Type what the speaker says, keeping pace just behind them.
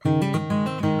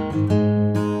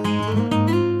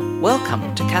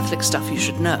Welcome to Catholic Stuff You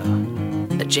Should Know,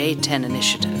 a J10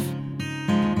 initiative.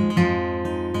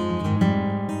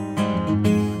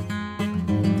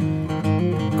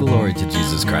 Glory to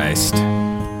Jesus Christ.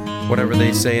 Whatever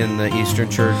they say in the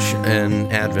Eastern Church and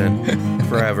Advent,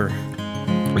 forever.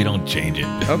 We don't change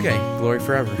it. Okay, glory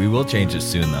forever. We will change it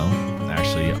soon, though.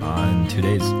 Actually, on 2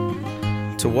 days.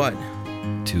 To what?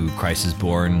 To Christ is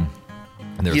born.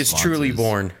 He is truly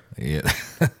born. Yeah.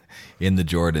 In the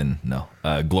Jordan. No.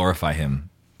 Glorify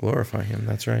him. Glorify him,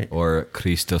 that's right. Or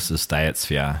Christos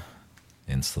Stajatsvia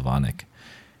in Slavonic.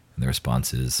 And the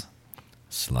response is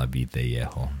Slavite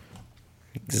Jeho.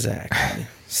 Exactly.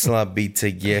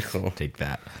 Slabite Jeho. Take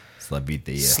that. Slavite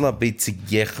Jeho. Slabite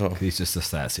Jeho. Christos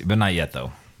Stajatsvia. But not yet,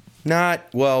 though.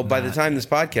 By the time this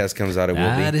podcast comes out, it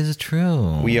will be. That is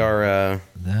true. We are.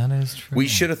 That is true. We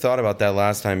should have thought about that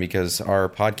last time because our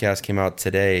podcast came out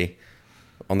today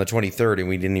on the 23rd, and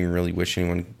we didn't even really wish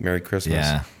anyone Merry Christmas.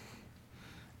 Yeah.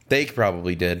 They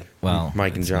probably did. Well,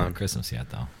 Mike and it's John. not Christmas yet,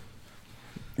 though.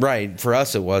 Right. For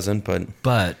us, it wasn't, but.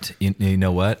 But you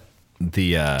know what?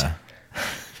 The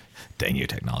dang you,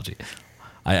 technology.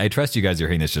 I trust you guys are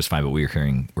hearing this just fine, but we're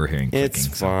hearing clicking. It's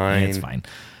fine. It's fine.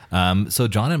 So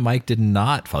John and Mike did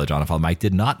not, Father John and Father Mike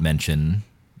did not mention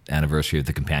Anniversary of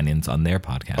the Companions on their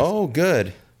podcast. Oh,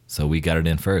 good. So we got it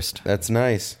in first. That's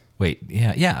nice. Wait,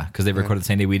 yeah, because they recorded the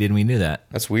same day we did, and we knew that.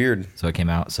 That's weird. So it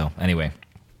came out. So anyway,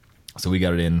 so we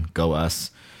got it in. Go us.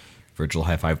 Virtual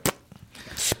high five.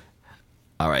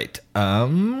 All right.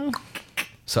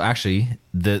 So actually,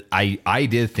 I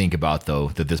did think about, though,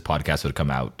 that this podcast would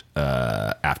come out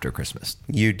after Christmas.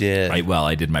 You did.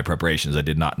 I did my preparations. I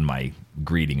did not in my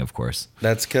greeting, of course.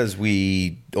 That's because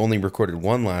we only recorded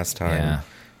one last time. Yeah.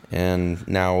 And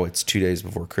now it's 2 days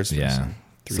before Christmas. Yeah.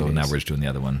 So now we're just doing the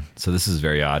other one. So this is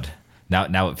very odd.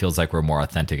 Now it feels like we're more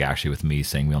authentic, actually, with me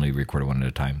saying we only recorded one at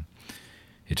a time.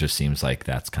 It just seems like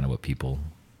that's kind of what people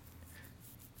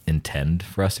intend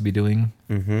for us to be doing.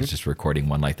 Mm-hmm. It's just recording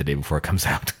one like the day before it comes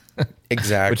out.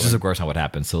 Exactly. Which is, of course, not what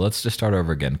happens. So let's just start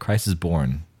over again. Christ is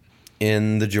born.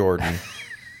 In the Jordan.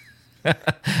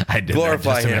 I did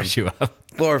Glorify that just to him. mess you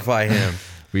up. Glorify him.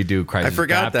 We do Christ is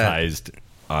forgot that. baptized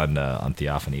on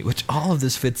Theophany, which all of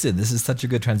this fits in. This is such a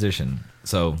good transition.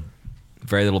 So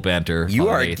very little banter. You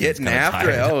Father are Nathan's getting kinda after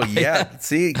it. tired. Oh, yeah.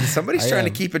 See, somebody's trying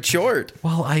to keep it short.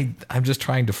 Well, I'm just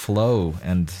trying to flow,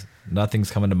 and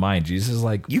nothing's coming to mind. Jesus is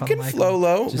like, You Father can Michael, flow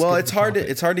low. just Well, get it's the hard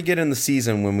topic. to get in the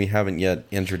season when we haven't yet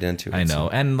entered into it. I know.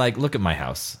 And like, look at my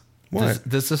house. What?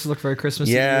 Does this look very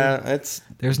Christmassy? Yeah,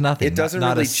 There's nothing. It doesn't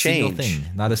not really a single change.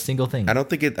 thing. Not a single thing. I don't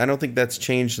think that's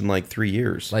changed in like 3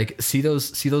 years. Like, see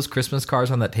those Christmas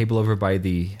cards on that table over by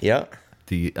the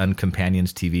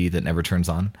Uncompanion's TV that never turns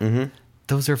on? Mm-hmm.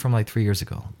 Those are from like 3 years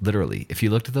ago. Literally. If you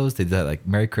looked at those, they did like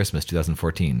Merry Christmas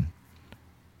 2014.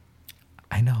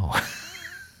 I know.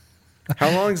 How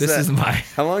long is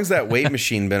How long's that weight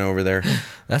machine been over there?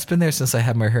 That's been there since I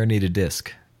had my herniated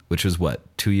disc, which was what,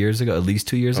 2 years ago? At least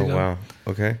 2 years ago. Oh, wow.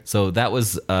 Okay. So that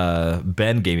was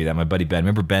Ben gave me that. My buddy Ben.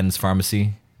 Remember Ben's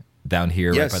Pharmacy down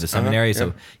here right by the seminary?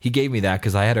 So he gave me that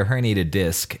because I had a herniated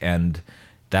disc, and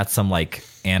that's some like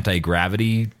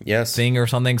anti-gravity thing or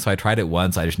something. So I tried it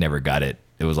once. I just never got it.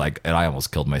 It was like, and I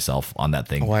almost killed myself on that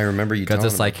thing. Oh, I remember you telling me.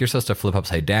 Because it's like you're supposed to flip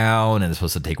upside down, and it's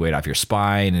supposed to take weight off your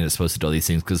spine, and it's supposed to do all these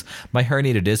things. Because my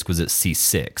herniated disc was at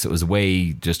C6. It was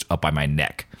way just up by my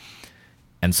neck.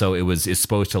 And so it's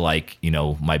supposed to, like, you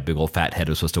know, my big old fat head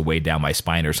was supposed to weigh down my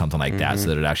spine or something like that, so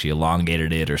that it actually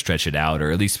elongated it or stretched it out, or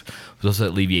at least was supposed to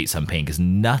alleviate some pain, because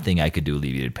nothing I could do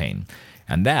alleviated pain.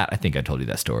 And that, I think I told you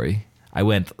that story. I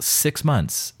went 6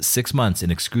 months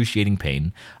in excruciating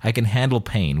pain. I can handle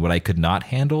pain. What I could not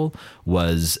handle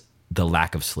was the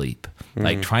lack of sleep.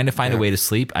 Like trying to find a way to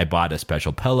sleep. I bought a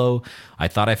special pillow. I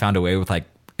thought I found a way with, like,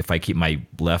 if I keep my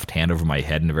left hand over my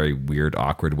head in a very weird,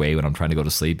 awkward way when I'm trying to go to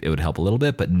sleep, it would help a little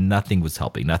bit, but nothing was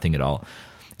helping, nothing at all.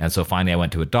 And so finally I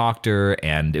went to a doctor,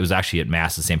 and it was actually at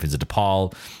Mass at St. Vincent de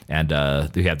Paul. And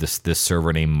we have this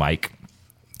server named Mike.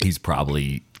 He's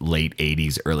probably late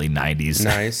 80s, early 90s.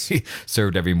 Nice. He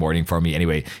served every morning for me.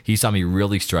 Anyway, he saw me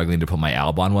really struggling to put my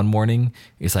alb on one morning.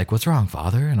 He's like, "What's wrong,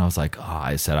 Father?" And I was like,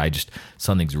 I said,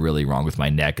 something's really wrong with my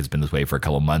neck. It's been this way for a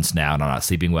couple of months now, and I'm not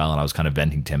sleeping well. And I was kind of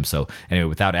venting to him. So anyway,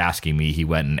 without asking me, he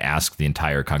went and asked the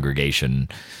entire congregation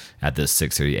at this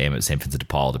 6:30 a.m. at St. Vincent de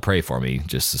Paul to pray for me.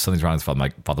 Just something's wrong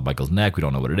with Father Michael's neck. We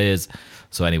don't know what it is.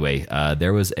 So anyway,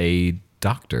 there was a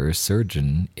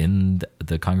surgeon in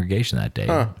the congregation that day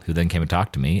who then came and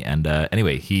talked to me. And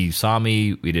anyway, he saw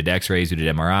me. We did x-rays. We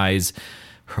did MRIs.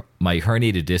 my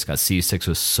herniated disc at C6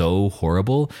 was so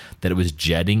horrible that it was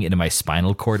jetting into my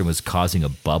spinal cord and was causing a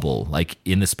bubble, like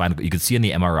in the spinal. You could see in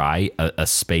the MRI a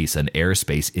space, an air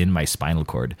space in my spinal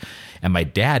cord. And my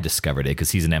dad discovered it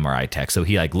because he's an MRI tech. So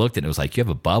he like looked at it and was like, you have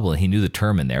a bubble. And he knew the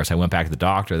term in there. So I went back to the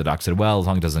doctor. The doctor said, well, as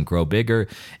long as it doesn't grow bigger.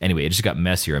 Anyway, it just got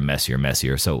messier and messier and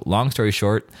messier. So long story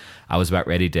short, I was about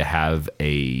ready to have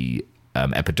a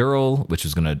epidural, which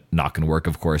was not going to work,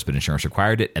 of course, but insurance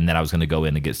required it. And then I was going to go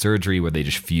in and get surgery where they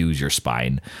just fuse your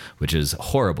spine, which is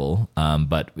horrible.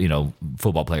 But,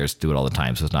 football players do it all the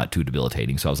time, so it's not too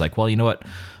debilitating. So I was like, well, you know what?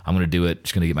 I'm going to do it.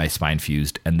 Just going to get my spine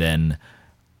fused. And then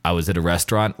I was at a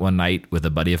restaurant one night with a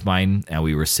buddy of mine, and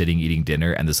we were sitting eating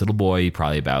dinner, and this little boy,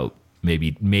 probably about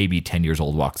maybe 10 years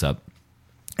old, walks up.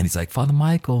 And he's like, Father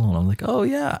Michael. And I'm like, oh,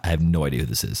 yeah. I have no idea who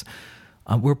this is.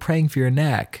 We're praying for your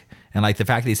neck. And like the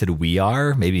fact that he said we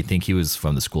are made me think he was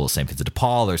from the school of St. Vincent de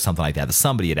Paul or something like that. That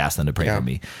somebody had asked them to pray for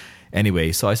me.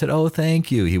 Anyway, so I said, oh, thank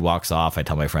you. He walks off. I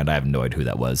tell my friend I have no idea who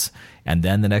that was. And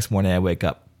then the next morning I wake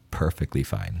up perfectly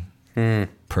fine.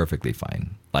 Perfectly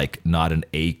fine. Like not an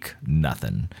ache,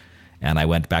 nothing. And I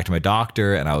went back to my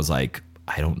doctor and I was like,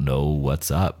 I don't know what's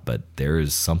up, but there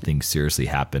is something seriously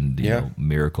happened, you know,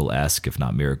 miracle-esque, if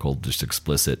not miracle, just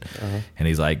explicit. And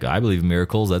he's like, I believe in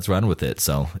miracles. Let's run with it.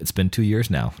 So it's been 2 years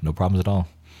now. No problems at all.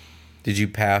 Did you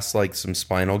pass like some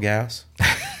spinal gas?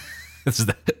 Is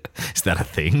that a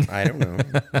thing? I don't know.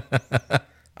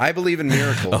 I believe in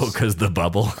miracles. Oh, because the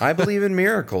bubble. I believe in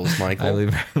miracles, Michael.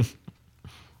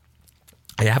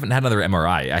 I haven't had another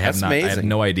MRI. That's amazing. I had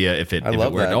no idea if it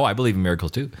worked. That. Oh, I believe in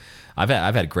miracles too. I've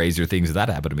had crazier things that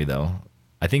happened to me though.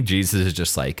 I think Jesus is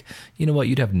just like, you know what?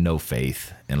 You'd have no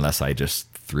faith unless I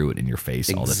just threw it in your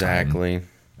face all the time. Exactly.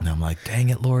 And I'm like, dang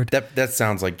it, Lord. That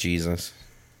sounds like Jesus.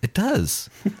 It does.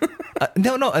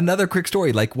 No. Another quick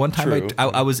story. Like one time,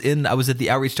 I was at the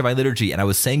outreach to my liturgy, and I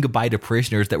was saying goodbye to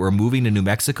parishioners that were moving to New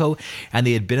Mexico, and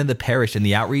they had been in the parish in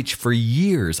the outreach for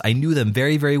years. I knew them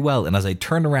very, very well. And as I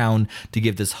turned around to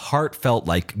give this heartfelt,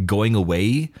 like going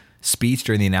away speech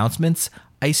during the announcements,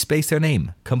 I spaced their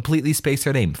name, completely spaced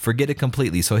their name, forget it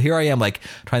completely. So here I am, like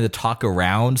trying to talk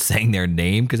around saying their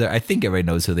name because I think everybody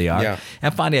knows who they are. Yeah.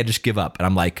 And finally, I just give up, and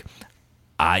I'm like,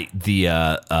 and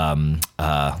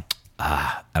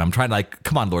I'm trying to like,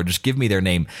 come on, Lord, just give me their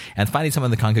name. And finally,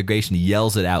 someone in the congregation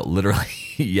yells it out, literally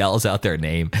yells out their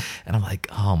name. And I'm like,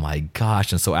 oh my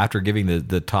gosh. And so after giving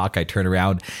the talk, I turn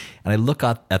around and I look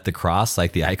up at the cross,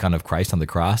 like the icon of Christ on the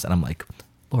cross. And I'm like,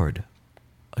 Lord,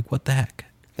 like, what the heck?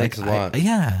 Thanks a lot.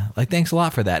 Thanks a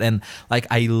lot for that. And like,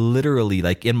 I literally,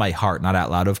 like in my heart, not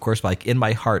out loud, of course, but like in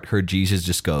my heart, heard Jesus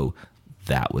just go,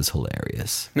 that was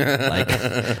hilarious. Like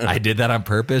I did that on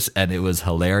purpose and it was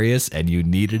hilarious and you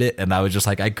needed it. And I was just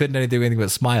like, I couldn't do anything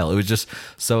but smile. It was just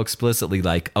so explicitly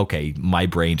like, okay, my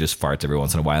brain just farts every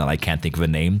once in a while and I can't think of a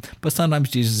name. But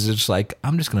sometimes Jesus is just like,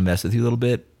 I'm just going to mess with you a little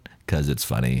bit because it's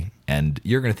funny and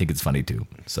you're going to think it's funny too.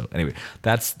 So anyway,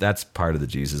 that's part of the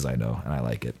Jesus I know and I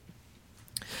like it.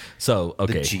 So,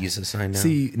 okay. The Jesus I know.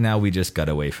 See, now we just got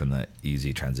away from the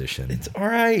easy transition. It's all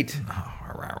right.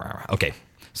 Okay.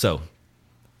 So,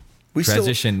 we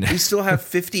still have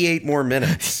 58 more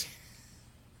minutes.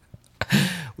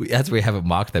 We haven't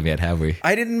mocked them yet, have we?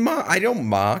 I didn't mock. I don't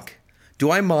mock.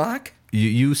 Do I mock?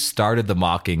 You started the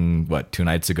mocking, 2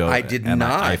 nights ago? I did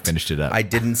not. I finished it up. I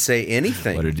didn't say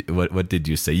anything. What did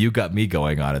you say? You got me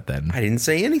going on it then. I didn't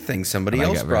say anything. Somebody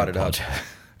else brought it up.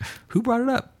 Who brought it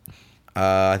up?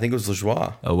 I think it was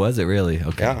LeJoie. Oh, was it really?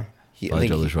 Okay. Yeah.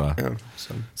 LeJoie. Yeah,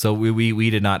 so we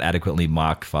did not adequately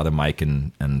mock Father Mike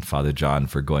and Father John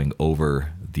for going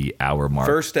over the hour mark.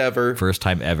 First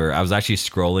time ever. I was actually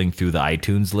scrolling through the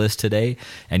iTunes list today,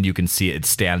 and you can see it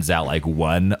stands out like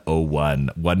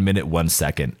 1:01, 1 minute, 1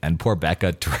 second. And poor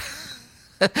Becca,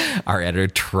 our editor,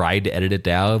 tried to edit it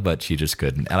down, but she just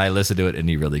couldn't. And I listened to it, and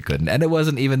he really couldn't. And it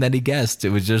wasn't even that he guessed. It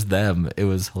was just them. It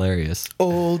was hilarious.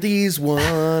 Oldies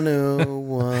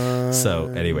 101. So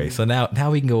anyway,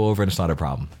 now we can go over, and it's not a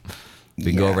problem. We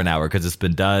can go over an hour because it's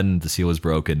been done. The seal was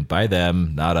broken by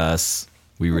them, not us.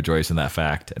 We rejoice in that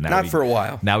fact. And now for a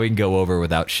while. Now we can go over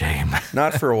without shame.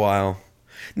 Not for a while.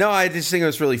 No, I just think it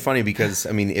was really funny because,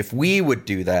 I mean, if we would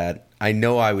do that, I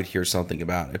know I would hear something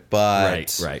about it.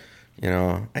 But right. You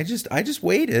know, I just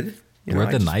waited.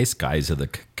 We're the nice guys of the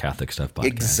Catholic Stuff podcast.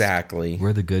 Exactly.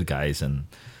 We're the good guys, and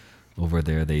over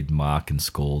there they'd mock and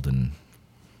scold and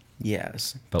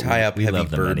yes, but tie up heavy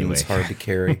burdens anyway. hard to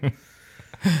carry.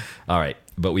 All right,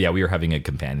 but we were having a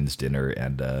companions dinner,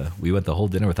 and we went the whole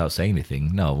dinner without saying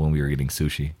anything. No, when we were eating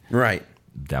sushi, right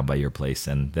down by your place,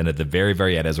 and then at the very,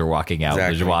 very end, as we're walking out,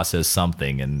 LeJoie says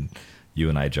something, and you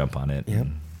and I jump on it. Yep.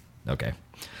 Okay.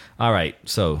 All right.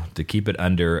 So to keep it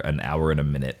under an hour and a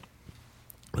minute,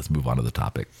 let's move on to the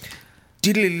topic.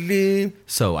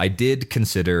 So I did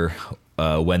consider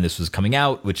when this was coming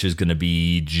out, which is going to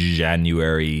be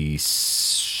January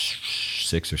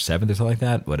 6th or 7th or something like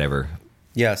that. Whatever.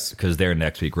 Yes. Because they're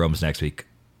next week. Rome's next week.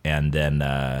 And then...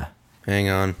 hang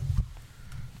on.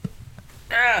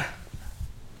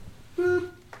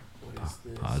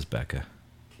 Pause, Becca.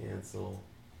 Cancel.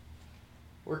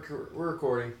 We're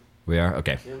recording. We are?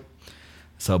 Okay. Yep.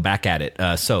 So back at it.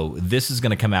 So this is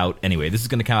going to come out... Anyway, this is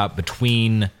going to come out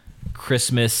between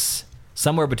Christmas...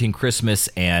 Somewhere between Christmas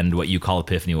and what you call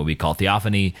Epiphany, what we call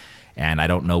Theophany. And I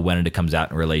don't know when it comes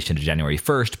out in relation to January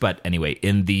 1st. But anyway,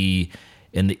 in the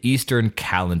Eastern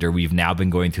calendar, we've now been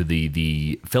going through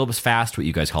the Philip's fast, what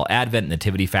you guys call Advent,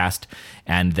 Nativity fast.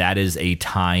 And that is a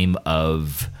time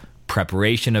of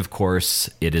preparation, of course.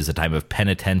 It is a time of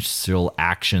penitential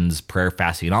actions, prayer,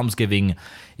 fasting, and almsgiving.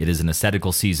 It is an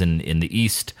ascetical season in the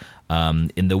East.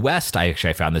 In the West, I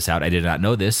found this out. I did not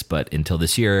know this, but until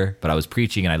this year. But I was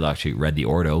preaching, and I actually read the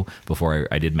Ordo before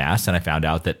I did Mass, and I found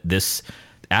out that this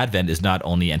Advent is not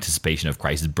only anticipation of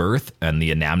Christ's birth and the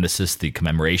anamnesis, the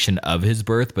commemoration of his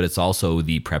birth, but it's also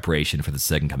the preparation for the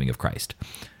second coming of Christ.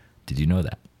 Did you know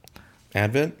that?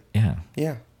 Advent? Yeah.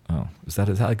 Yeah. Oh, is that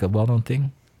like a well-known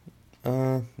thing?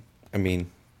 I mean,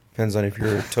 depends on if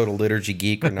you're a total liturgy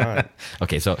geek or not.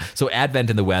 Okay, so Advent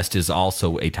in the West is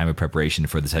also a time of preparation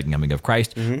for the second coming of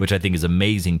Christ, which I think is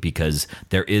amazing because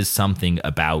there is something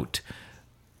about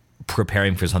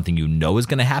preparing for something you know is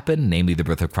going to happen, namely the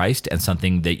birth of Christ, and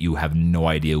something that you have no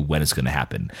idea when it's going to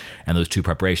happen. And those two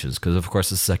preparations, because of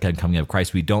course the second coming of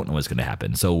Christ, we don't know what's going to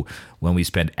happen. So when we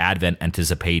spend Advent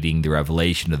anticipating the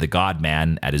revelation of the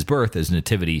God-man at his birth, his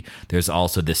nativity, there's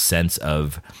also this sense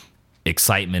of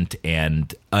excitement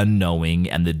and unknowing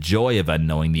and the joy of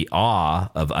unknowing, the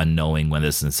awe of unknowing when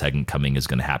this second coming is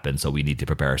going to happen. So we need to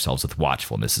prepare ourselves with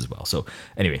watchfulness as well. So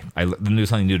anyway, I knew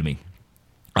something new to me.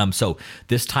 So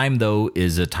this time, though,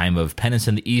 is a time of penance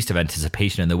in the East, of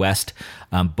anticipation in the West,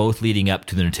 both leading up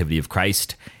to the Nativity of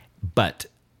Christ. But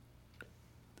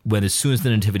as soon as the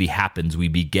Nativity happens, we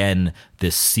begin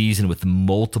this season with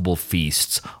multiple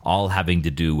feasts, all having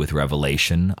to do with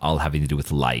revelation, all having to do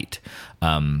with light.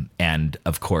 And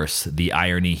of course, the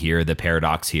irony here, the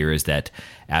paradox here is that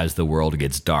as the world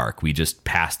gets dark, we just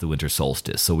passed the winter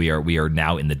solstice. So we are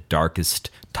now in the darkest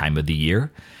time of the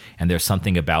year. And there's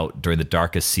something about during the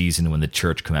darkest season when the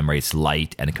church commemorates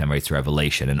light and it commemorates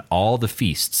revelation. And all the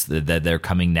feasts that they're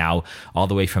coming now, all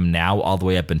the way from now, all the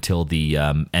way up until the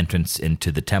entrance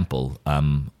into the temple,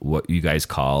 what you guys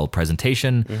call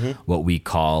presentation, what we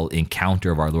call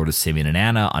encounter of our Lord of Simeon and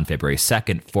Anna on February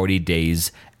 2nd, 40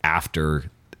 days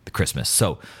after Christmas.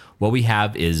 So what we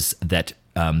have is that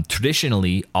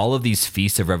traditionally, all of these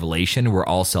feasts of revelation were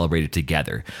all celebrated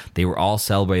together. They were all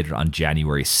celebrated on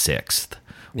January 6th.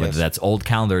 Whether that's old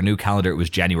calendar or new calendar, it was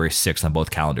January 6th on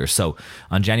both calendars. So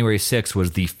on January 6th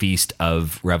was the Feast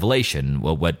of Revelation.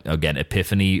 Well,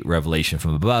 Epiphany, revelation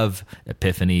from above,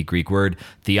 Epiphany, Greek word,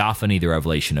 Theophany, the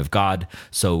revelation of God.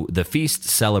 So the feasts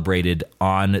celebrated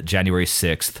on January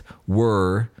 6th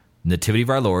were Nativity of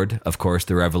our Lord, of course,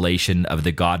 the revelation of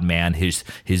the God-man, his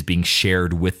being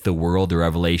shared with the world, the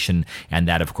revelation, and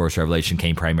that, of course, revelation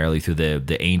came primarily through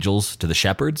the angels to the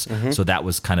shepherds. So that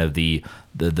was kind of the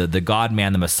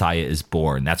God-man, the Messiah is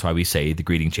born. That's why we say the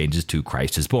greeting changes to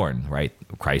Christ is born, right?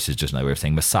 Christ is just another way of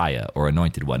saying Messiah or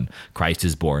anointed one. Christ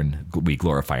is born, we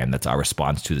glorify him. That's our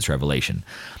response to this revelation.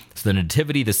 So the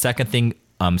Nativity, the second thing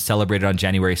celebrated on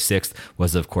January 6th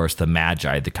was, of course, the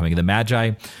Magi, the coming of the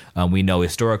Magi. We know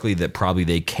historically that probably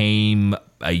they came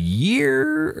a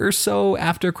year or so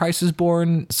after Christ was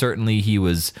born. Certainly he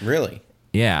was... Really?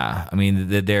 Yeah. I mean,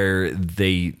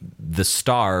 the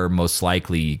star most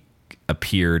likely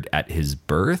appeared at his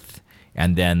birth,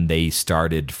 and then they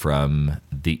started from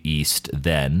the east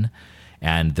then.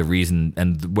 And the reason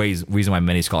why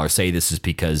many scholars say this is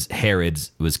because Herod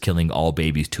was killing all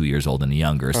babies 2 years old and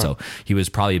younger. So he was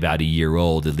probably about a year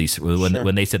old, at least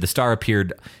when they said the star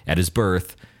appeared at his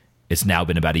birth. It's now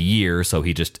been about a year, so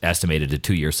he just estimated it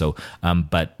 2 years. So,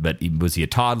 but was he a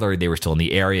toddler? They were still in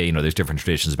the area. You know, there's different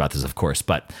traditions about this, of course.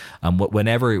 But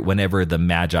whenever the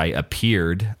Magi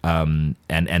appeared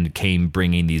and came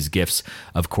bringing these gifts,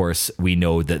 of course, we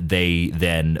know that they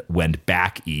then went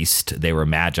back east. They were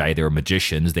Magi, they were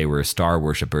magicians, they were star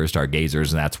worshipers,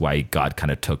 stargazers, and that's why God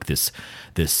kind of took this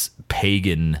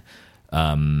pagan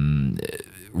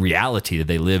reality that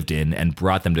they lived in and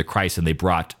brought them to Christ, and they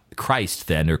brought Christ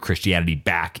then, or Christianity,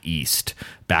 back east,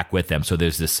 back with them. So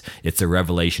there's this, it's a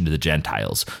revelation to the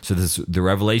Gentiles. So there's the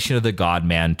revelation of the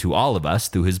God-man to all of us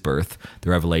through his birth, the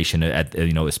revelation,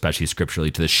 especially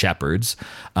scripturally, to the shepherds.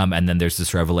 And then there's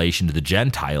this revelation to the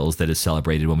Gentiles that is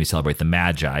celebrated when we celebrate the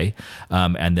Magi.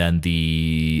 And then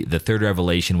the third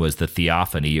revelation was the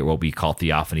theophany, or what we call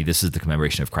theophany. This is the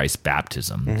commemoration of Christ's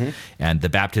baptism. And the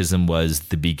baptism was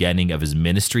the beginning of his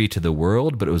ministry to the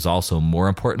world, but it was also, more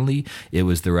importantly, it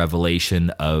was the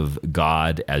revelation of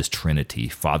God as Trinity,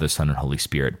 Father, Son, and Holy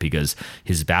Spirit, because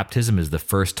his baptism is the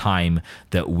first time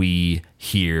that we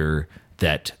hear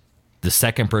that the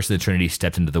second person of the Trinity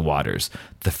stepped into the waters.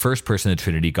 The first person of the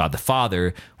Trinity, God the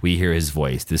Father, we hear his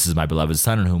voice. This is my beloved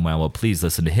Son, in whom I will please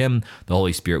listen to him. The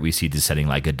Holy Spirit we see descending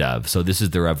like a dove. So this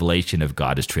is the revelation of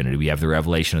God as Trinity. We have the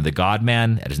revelation of the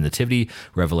God-man at his nativity,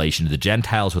 revelation of the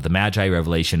Gentiles with the Magi,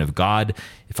 revelation of God,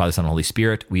 Father, Son, and Holy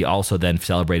Spirit. We also then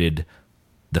celebrated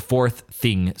the fourth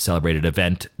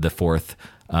event, the fourth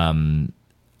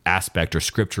aspect or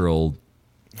scriptural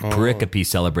pericope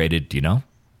celebrated, do you know?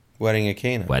 Wedding at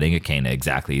Cana. Wedding at Cana,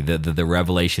 exactly. The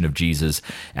revelation of Jesus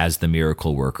as the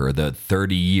miracle worker, the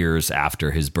 30 years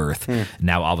after his birth.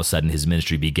 Now, all of a sudden, his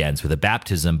ministry begins with a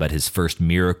baptism, but his first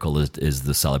miracle is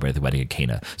the celebrated wedding at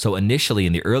Cana. So initially,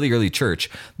 in the early church,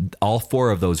 all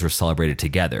four of those were celebrated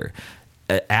together.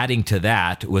 Adding to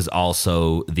that was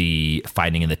also the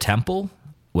finding in the temple,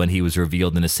 when he was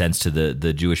revealed in a sense to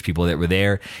the Jewish people that were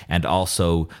there, and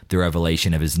also the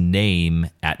revelation of his name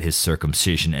at his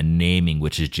circumcision and naming,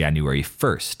 which is January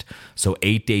 1st. So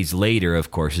 8 days later,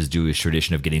 of course, his Jewish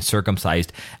tradition of getting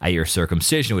circumcised at your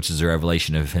circumcision, which is a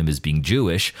revelation of him as being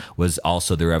Jewish, was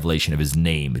also the revelation of his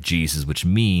name, Jesus, which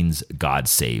means God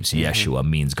saves. Yeshua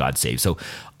means God saves. So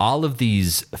all of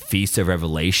these feasts of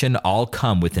revelation all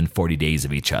come within 40 days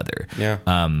of each other. Yeah.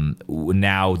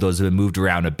 Now those have been moved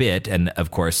around a bit, and of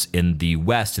course in the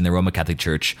West, in the Roman Catholic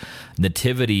Church,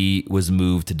 Nativity was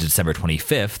moved to December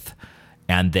 25th.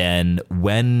 And then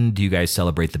when do you guys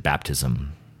celebrate the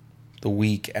baptism? The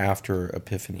week after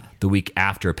Epiphany. The week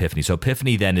after Epiphany. So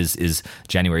Epiphany then is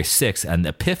January 6th, and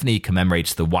Epiphany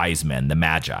commemorates the wise men, the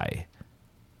Magi.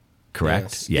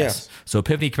 Correct? Yes. So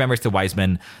Epiphany commemorates the wise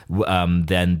men.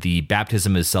 Then the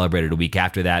baptism is celebrated a week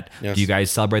after that. Yes. Do you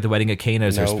guys celebrate the wedding at Cana?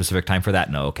 Is there a specific time for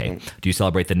that? No. Okay. Do you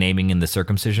celebrate the naming and the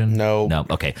circumcision? No. No.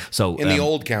 Okay. So in the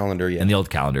old calendar, yeah. In the old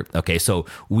calendar. Okay. So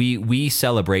we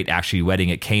celebrate, actually,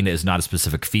 wedding at Cana is not a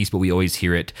specific feast, but we always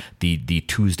hear it the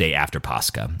Tuesday after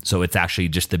Pascha. So it's actually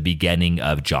just the beginning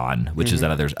of John, which is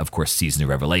another, of course, season of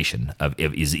revelation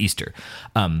is Easter.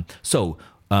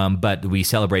 But we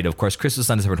celebrate, of course, Christmas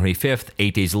on December 25th.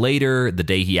 8 days later, the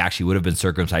day he actually would have been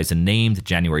circumcised and named,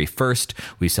 January 1st,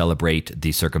 we celebrate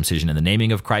the circumcision and the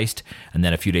naming of Christ. And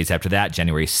then a few days after that,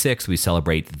 January 6th, we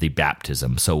celebrate the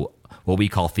baptism. So what we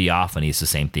call theophany is the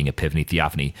same thing, Epiphany,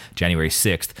 theophany. January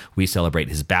 6th, we celebrate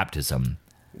his baptism.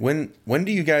 When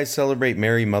do you guys celebrate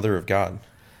Mary, Mother of God?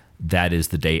 That is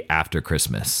the day after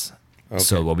Christmas. Okay.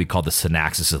 So what we call the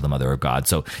Synaxis of the Mother of God.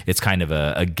 So it's kind of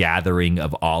a gathering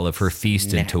of all of her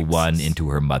feasts into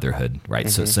her motherhood, right?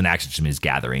 So Synaxis means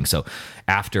gathering. So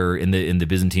after, in the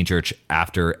Byzantine Church,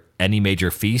 after any major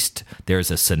feast,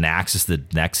 there's a Synaxis the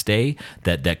next day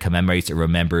that commemorates or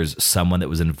remembers someone that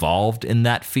was involved in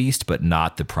that feast, but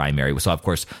not the primary. So of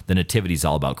course, the Nativity is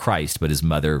all about Christ, but his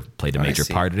mother played a major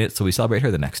part in it. So we celebrate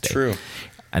her the next day. True.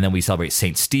 And then we celebrate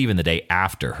St. Stephen the day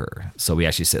after her. So we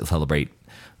actually celebrate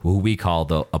who we call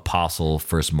the apostle,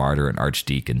 first martyr, and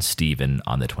archdeacon Stephen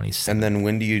on the 27th. And then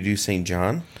when do you do St.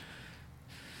 John?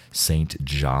 St.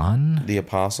 John? The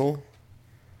apostle?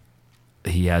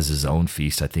 He has his own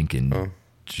feast, I think, in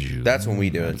June. That's when we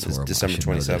do it. It's December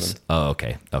 27th. Oh,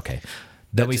 okay.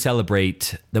 Then we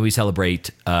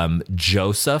celebrate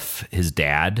Joseph, his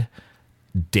dad,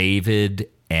 David,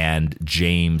 and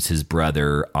James, his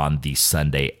brother, on the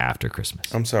Sunday after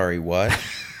Christmas. I'm sorry, what?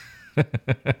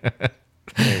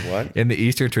 Wait, what? In the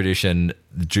Eastern tradition,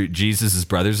 Jesus'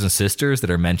 brothers and sisters that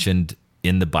are mentioned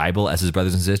in the Bible as his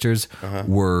brothers and sisters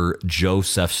were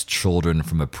Joseph's children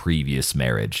from a previous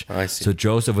marriage. I see. So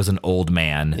Joseph was an old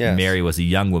man. Yes. Mary was a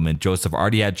young woman. Joseph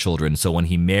already had children. So when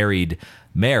he married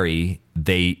Mary,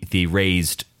 they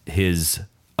raised his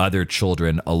other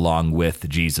children along with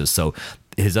Jesus. So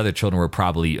his other children were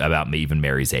probably about even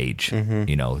Mary's age,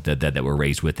 that were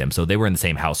raised with him. So they were in the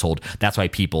same household. That's why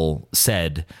people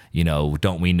said,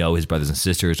 don't we know his brothers and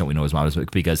sisters? Don't we know his mom?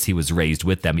 Because he was raised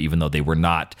with them, even though they were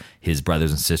not his brothers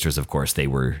and sisters. Of course, they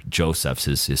were Joseph's,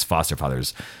 his foster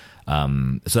fathers.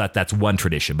 So that's one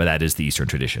tradition, but that is the Eastern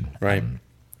tradition. Right.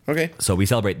 Okay. So we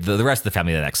celebrate the rest of the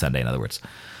family the next Sunday, in other words.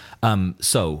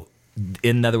 So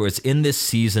in other words, in this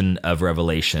season of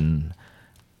Revelation,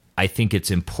 I think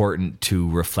it's important to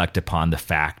reflect upon the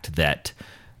fact that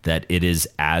it is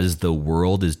as the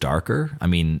world is darker. I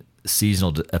mean,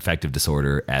 seasonal affective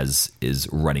disorder is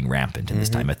running rampant in this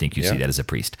time. I think you see that as a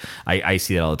priest. I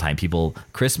see that all the time.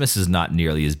 Christmas is not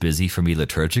nearly as busy for me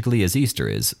liturgically as Easter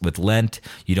is. With Lent,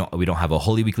 we don't have a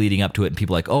Holy Week leading up to it, and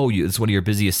people are like, oh, it's one of your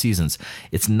busiest seasons.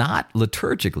 It's not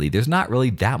liturgically. There's not really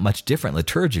that much different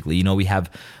liturgically. We have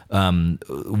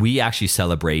we actually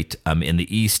celebrate in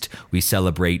the East. We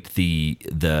celebrate the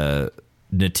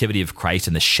nativity of Christ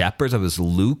and the shepherds. Of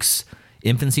Luke's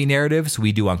infancy narratives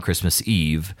we do on Christmas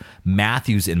Eve.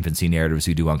 Matthew's infancy narratives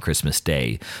we do on Christmas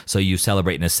Day. So you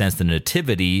celebrate, in a sense, the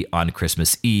nativity on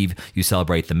Christmas Eve. You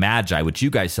celebrate the Magi, which you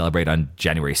guys celebrate on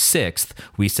January 6th.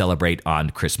 We celebrate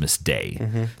on Christmas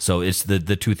Day. So it's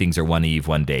the two things are one eve,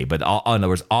 one day. But in other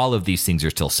words, all of these things are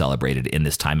still celebrated in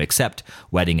this time, except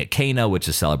Wedding at Cana, which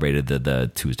is celebrated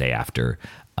the Tuesday after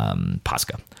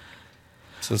Pascha.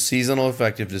 So seasonal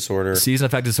affective disorder.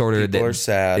 People are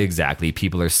sad. Exactly.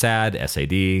 People are sad.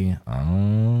 SAD.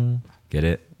 Oh, get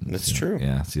it? That's true.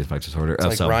 Yeah. Seasonal affective disorder.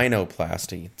 It's like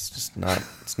rhinoplasty. It's just not.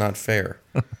 It's not fair.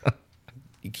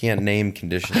 You can't name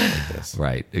conditions like this.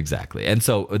 Right. Exactly. And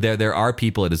so there are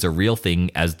people. It is a real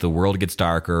thing. As the world gets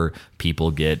darker,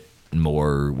 people get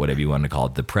more, whatever you want to call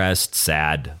it, depressed,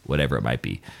 sad, whatever it might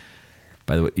be.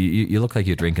 By the way, you look like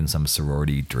you're drinking some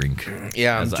sorority drink.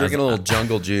 Yeah, I'm drinking a little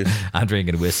jungle juice. I'm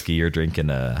drinking whiskey. You're drinking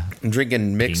I'm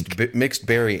drinking mixed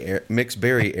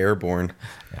berry airborne.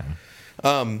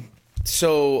 Yeah.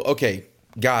 So okay,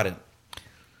 got it.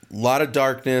 A lot of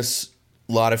darkness,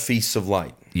 a lot of feasts of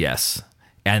light. Yes,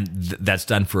 and that's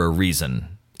done for a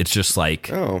reason. It's just like,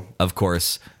 of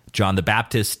course, John the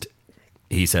Baptist.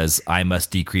 He says, I must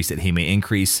decrease that he may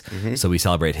increase. So we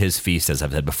celebrate his feast, as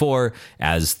I've said before,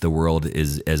 as the world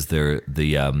is, as the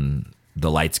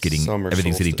light's getting,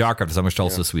 everything's getting darker after summer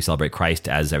solstice. We celebrate Christ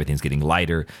as everything's getting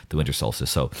lighter, the winter solstice.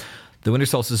 So the winter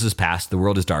solstice is past, the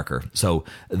world is darker. So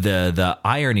the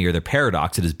irony or the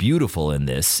paradox that is beautiful in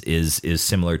this is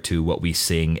similar to what we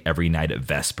sing every night at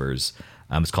Vespers.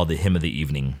 It's called the Hymn of the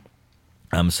Evening.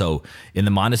 So in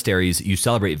the monasteries, you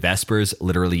celebrate Vespers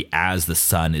literally as the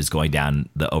sun is going down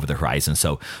over the horizon.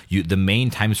 So the main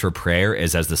times for prayer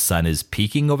is as the sun is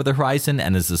peaking over the horizon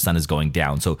and as the sun is going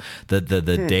down. So the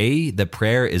day, the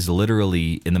prayer is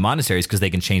literally in the monasteries, because they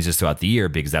can change this throughout the year,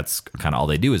 because that's kind of all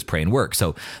they do is pray and work.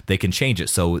 So they can change it.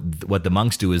 So what the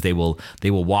monks do is they will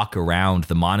walk around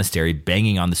the monastery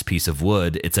banging on this piece of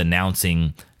wood. It's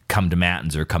announcing come to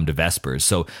Matins or come to Vespers.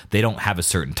 So they don't have a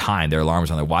certain time. Their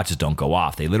alarms on their watches don't go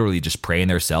off. They literally just pray in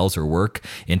their cells or work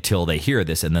until they hear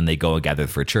this, and then they go and gather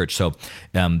for church. So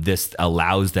this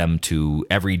allows them to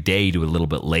every day do a little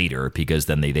bit later, because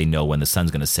then they know when the sun's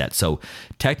going to set. So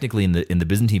technically in the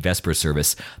Byzantine Vesper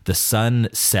service, the sun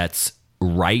sets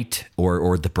right,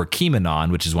 or the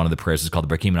Prokeimenon, which is one of the prayers is called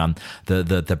the Prokeimenon.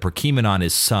 The Prokeimenon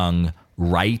is sung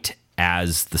right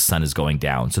as the sun is going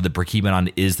down. So the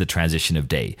Prokeimenon is the transition of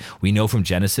day. We know from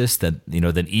Genesis that,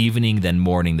 then evening, then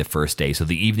morning, the first day. So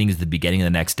the evening is the beginning of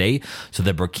the next day. So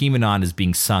the Prokeimenon is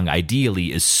being sung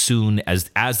ideally as soon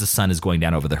as the sun is going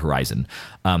down over the horizon.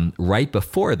 Right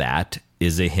before that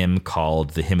is a hymn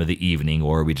called the Hymn of the Evening,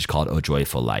 or we just call it O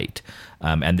Joyful Light.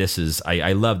 And this is,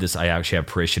 I love this. I actually have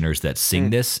parishioners that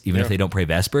sing this, even if they don't pray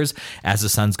Vespers. As the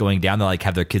sun's going down, they'll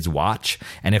have their kids watch.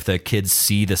 And if the kids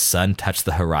see the sun touch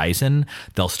the horizon,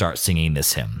 they'll start singing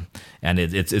this hymn. And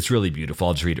it's really beautiful.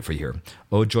 I'll just read it for you here.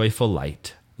 O joyful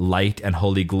light, light and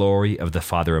holy glory of the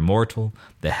Father immortal,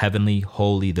 the heavenly,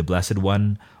 holy, the blessed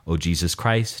one, O Jesus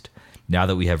Christ, now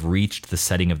that we have reached the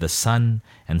setting of the sun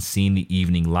and seen the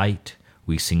evening light,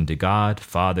 we sing to God,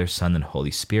 Father, Son, and Holy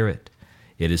Spirit.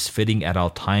 It is fitting at all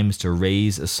times to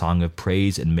raise a song of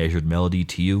praise and measured melody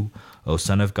to you, O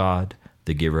Son of God,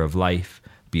 the giver of life.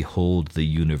 Behold, the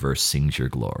universe sings your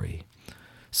glory.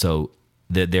 So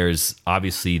there's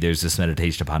this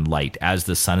meditation upon light as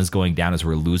the sun is going down, as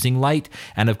we're losing light.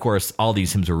 And of course, all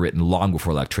these hymns were written long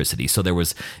before electricity. So there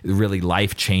was really,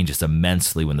 life changes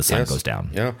immensely when the sun goes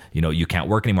down. Yeah. You can't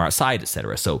work anymore outside,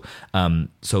 etc. So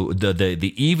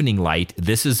the evening light,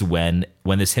 this is when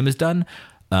this hymn is done,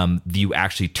 you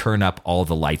actually turn up all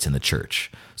the lights in the church.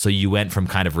 So you went from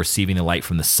kind of receiving the light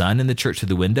from the sun in the church through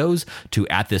the windows to,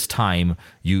 at this time,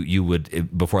 you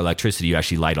would, before electricity, you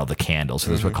actually light all the candles. So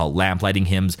there's what called lamp lighting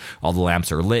hymns. All the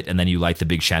lamps are lit, and then you light the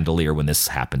big chandelier when this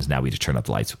happens. Now we just turn up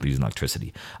the lights using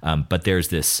electricity. But there's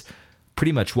this,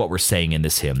 pretty much what we're saying in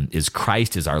this hymn is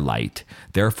Christ is our light.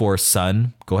 Therefore,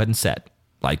 sun, go ahead and set.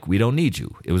 Like, we don't need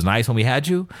you. It was nice when we had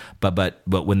you, but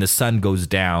when the sun goes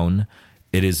down,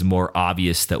 it is more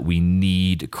obvious that we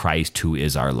need Christ, who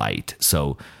is our light.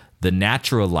 So the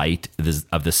natural light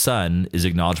of the sun is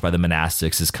acknowledged by the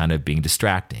monastics as kind of being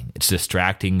distracting. It's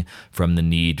distracting from the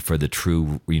need for the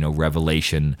true,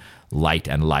 revelation, light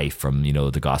and life from,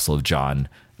 the Gospel of John.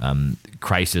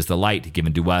 Christ is the light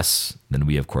given to us. Then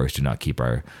we, of course, do not keep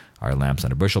our lamps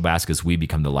under bushel baskets. We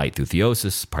become the light through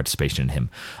theosis, participation in him.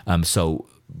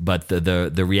 But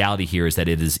the reality here is that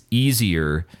it is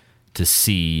easier to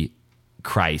see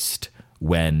Christ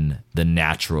when the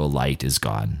natural light is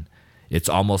gone. It's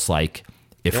almost like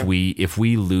if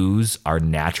we lose our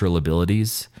natural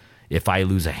abilities, if I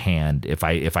lose a hand, if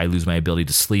I lose my ability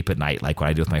to sleep at night, like what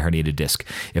I do with my herniated disc,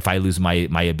 if I lose my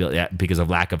ability because of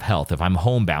lack of health, if I'm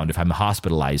homebound, if I'm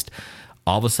hospitalized,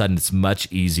 all of a sudden it's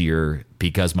much easier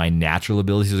because my natural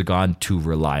abilities are gone to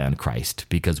rely on Christ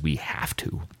because we have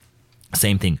to.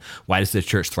 Same thing. Why does the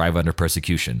church thrive under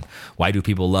persecution? Why do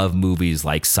people love movies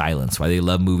like Silence? Why do they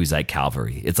love movies like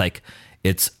Calvary? It's like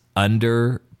it's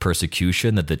under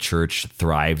persecution that the church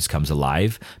thrives, comes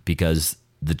alive, because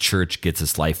the church gets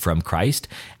its life from Christ.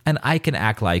 And I can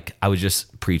act like I was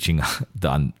just preaching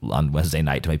on Wednesday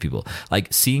night to my people,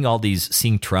 like seeing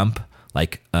Trump,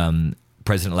 like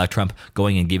President-elect Trump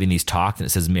going and giving these talks, and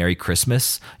it says Merry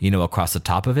Christmas, across the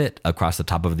top of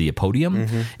the podium.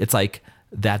 Mm-hmm. It's like,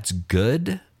 that's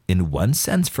good in one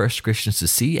sense for us Christians to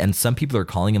see. And some people are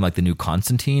calling him like the new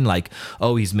Constantine, like,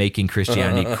 oh, he's making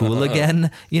Christianity cool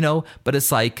again, but it's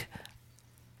like,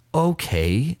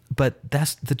 okay, but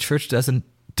the church doesn't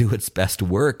do its best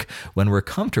work when we're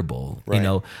comfortable,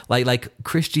 right. Like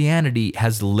Christianity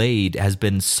has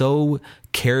been so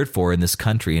cared for in this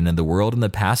country and in the world in the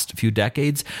past few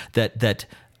decades that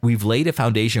we've laid a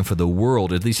foundation for the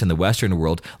world, at least in the Western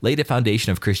world, laid a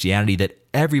foundation of Christianity that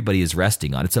everybody is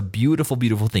resting on. It's a beautiful,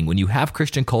 beautiful thing. When you have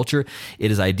Christian culture,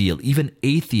 it is ideal. Even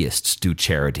atheists do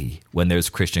charity when there's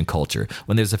Christian culture.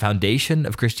 When there's a foundation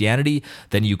of Christianity,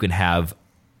 then you can have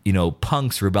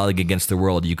punks rebelling against the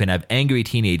world. You can have angry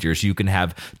teenagers. You can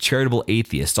have charitable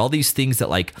atheists. All these things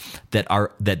that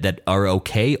are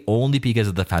okay only because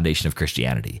of the foundation of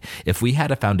Christianity. If we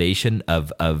had a foundation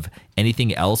of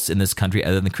anything else in this country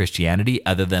other than Christianity,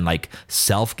 other than like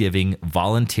self-giving,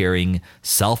 volunteering,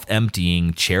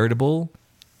 self-emptying, charitable,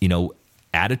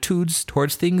 attitudes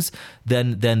towards things,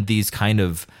 then these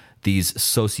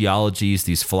sociologies,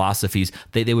 these philosophies,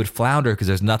 they would flounder because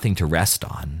there's nothing to rest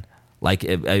on. Like,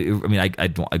 I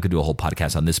could do a whole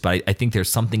podcast on this, but I think there's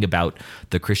something about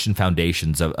the Christian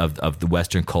foundations of the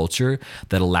Western culture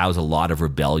that allows a lot of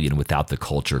rebellion without the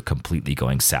culture completely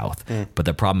going south. But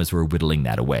the problem is we're whittling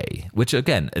that away, which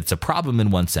again, it's a problem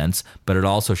in one sense, but it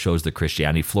also shows that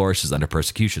Christianity flourishes under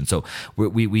persecution. So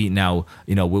we now,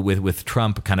 with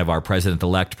Trump, kind of our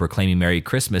president-elect, proclaiming Merry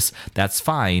Christmas, that's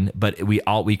fine, but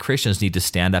we Christians need to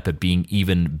stand up at being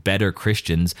even better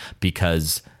Christians,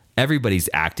 because everybody's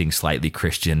acting slightly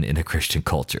Christian in a Christian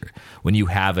culture. When you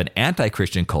have an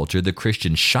anti-Christian culture, the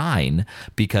Christians shine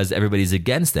because everybody's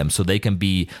against them. So they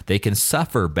can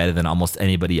suffer better than almost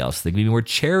anybody else. They can be more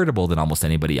charitable than almost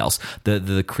anybody else.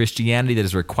 The Christianity that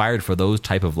is required for those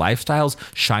type of lifestyles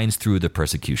shines through the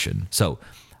persecution. So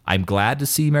I'm glad to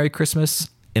see Merry Christmas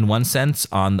in one sense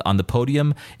on the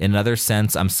podium. In another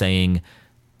sense, I'm saying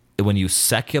when you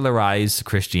secularize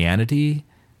Christianity,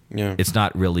 it's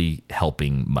not really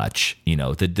helping much.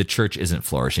 The church isn't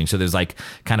flourishing. So there's like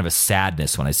kind of a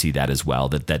sadness when I see that as well,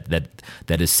 that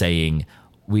is saying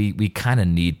we kind of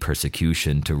need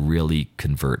persecution to really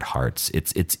convert hearts.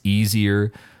 It's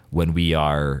easier when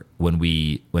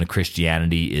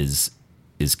Christianity is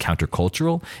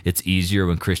countercultural. It's easier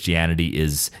when Christianity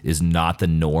is not the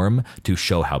norm to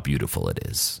show how beautiful it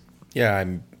is. Yeah,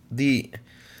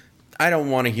 I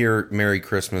don't want to hear Merry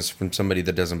Christmas from somebody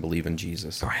that doesn't believe in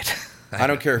Jesus. Right. I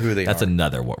don't care who they are. That's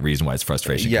another reason why it's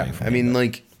frustration. Yeah. I mean,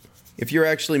 like, if you're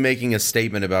actually making a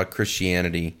statement about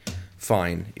Christianity,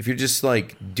 fine. If you're just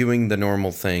like doing the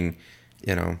normal thing,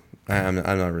 I'm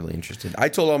not really interested. I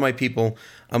told all my people,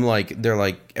 they're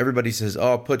like, everybody says,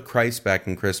 oh, put Christ back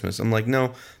in Christmas. I'm like,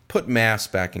 no, put Mass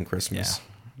back in Christmas. Yeah.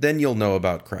 Then you'll know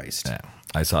about Christ. Yeah.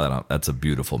 I saw that. That's a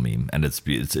beautiful meme, and it's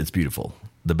beautiful.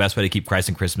 The best way to keep Christ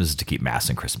in Christmas is to keep Mass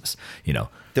in Christmas.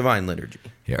 Divine liturgy.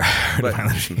 Yeah, divine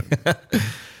liturgy.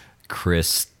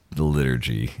 Christ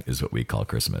liturgy is what we call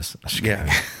Christmas.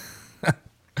 Yeah.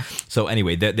 So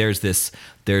anyway, there's this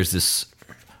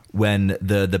when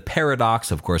the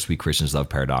paradox. Of course, we Christians love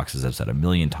paradoxes. I've said a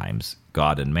million times.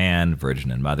 God and man,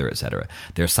 virgin and mother, etc.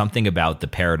 There's something about the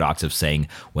paradox of saying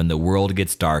when the world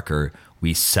gets darker,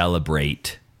 we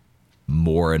celebrate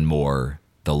more and more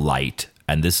the light.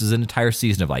 And this is an entire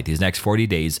season of light. These next 40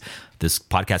 days, this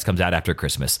podcast comes out after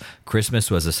Christmas. Christmas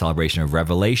was a celebration of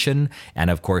revelation. And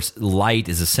of course, light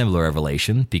is a similar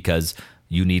revelation because,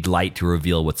 you need light to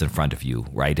reveal what's in front of you,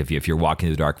 right? If you're walking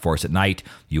through the dark forest at night,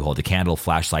 you hold a candle,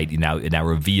 flashlight, it now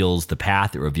reveals the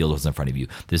path, it reveals what's in front of you.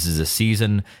 This is a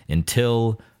season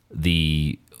until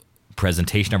the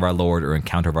presentation of our Lord or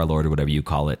encounter of our Lord or whatever you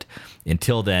call it.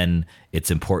 Until then,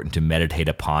 it's important to meditate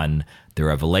upon the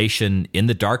revelation in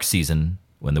the dark season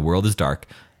when the world is dark,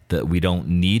 that we don't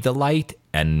need the light,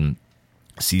 and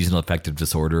seasonal affective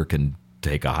disorder can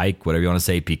take a hike, whatever you want to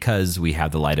say, because we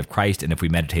have the light of Christ. And if we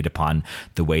meditate upon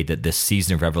the way that this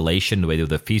season of revelation, the way that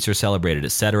the feasts are celebrated,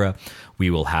 etc., we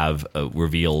will have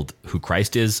revealed who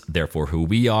Christ is, therefore who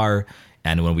we are.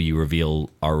 And when we are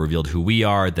revealed who we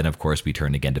are, then of course we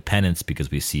turn again to penance, because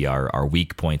we see our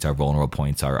weak points, our vulnerable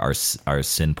points, our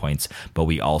sin points. But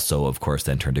we also, of course,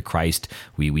 then turn to Christ.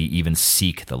 We even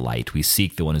seek the light. We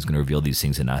seek the one who's going to reveal these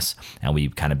things in us, and we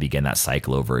kind of begin that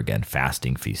cycle over again: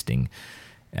 fasting, feasting,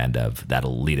 and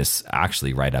that'll lead us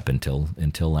actually right up until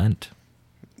Lent.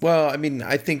 Well, I mean,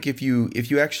 I think if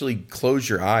you actually close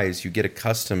your eyes, you get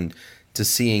accustomed to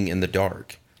seeing in the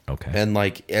dark. Okay. And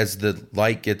like as the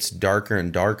light gets darker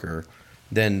and darker,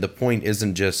 then the point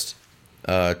isn't just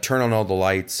turn on all the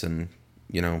lights and,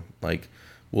 like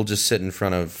we'll just sit in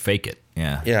front of... Fake it.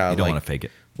 Yeah. Yeah. You don't want to fake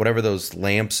it. Whatever those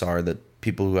lamps are that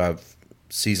people who have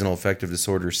seasonal affective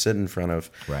disorder sit in front of.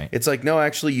 Right. It's like, no,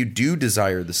 actually you do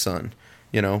desire the sun,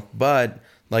 but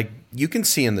like you can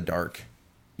see in the dark.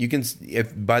 You can,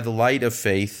 if by the light of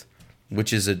faith,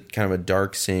 which is a kind of a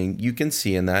dark seeing, you can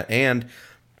see in that. And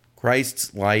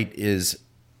Christ's light is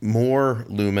more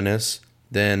luminous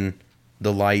than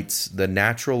the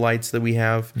natural lights that we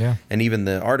have, and even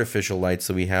the artificial lights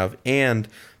that we have, and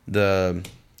the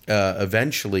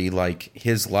eventually, like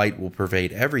his light will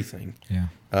pervade everything. Yeah.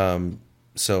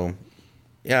 So,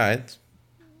 yeah,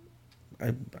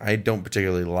 I don't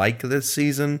particularly like this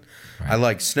season. Right. I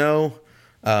like snow.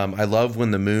 I love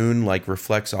when the moon like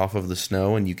reflects off of the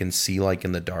snow and you can see like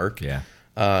in the dark. Yeah.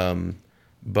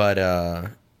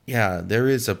 Yeah, there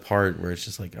is a part where it's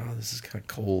just like, oh, this is kind of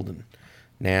cold and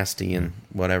nasty and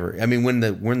whatever. I mean, when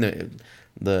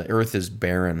the earth is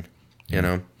barren,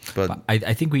 But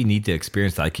I think we need to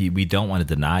experience that. Like, we don't want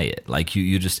to deny it. Like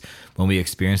you just, when we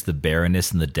experience the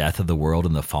barrenness and the death of the world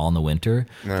in the fall and the winter,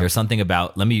 there's something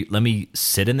about let me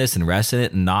sit in this and rest in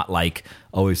it, and not like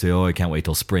always say, oh, I can't wait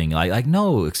till spring. Like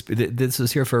no, this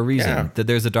is here for a reason. Yeah. That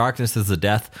there's a darkness, there's a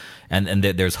death, and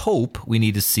there's hope we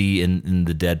need to see in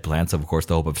the dead plants. Of course,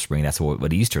 the hope of spring. That's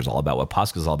what Easter is all about, what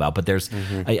Pascha is all about. But there's,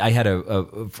 I had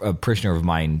a parishioner of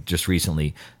mine just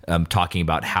recently talking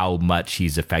about how much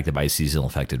he's affected by seasonal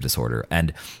affective disorder.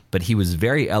 But he was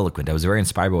very eloquent. I was very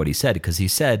inspired by what he said, because he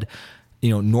said,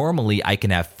 normally I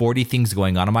can have 40 things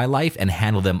going on in my life and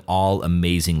handle them all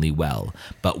amazingly well.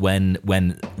 But when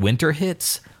winter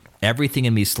hits, everything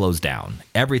in me slows down.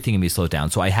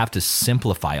 So I have to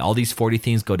simplify. All these 40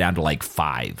 things go down to like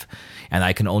 5. And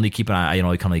I can only keep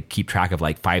track of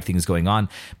like 5 things going on.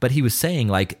 But he was saying,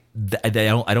 like, I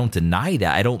don't deny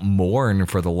that. I don't mourn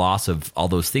for the loss of all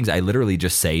those things. I literally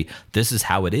just say, this is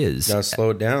how it is. Now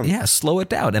slow it down. Yeah, slow it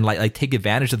down, and like take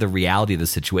advantage of the reality of the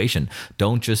situation.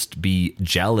 Don't just be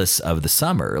jealous of the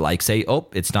summer. Like say, oh,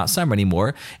 it's not summer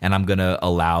anymore, and I'm going to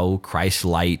allow Christ's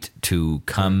light to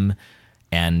come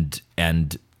and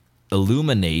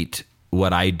illuminate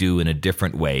what I do in a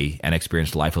different way, and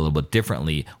experience life a little bit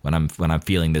differently when I'm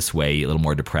feeling this way, a little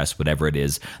more depressed, whatever it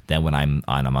is, than when I'm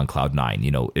on cloud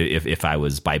 9. If I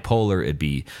was bipolar, it'd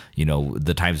be,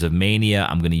 the times of mania,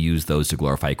 I'm going to use those to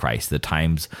glorify Christ. The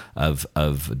times of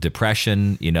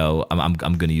depression, I'm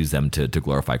going to use them to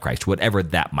glorify Christ, whatever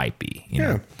that might be.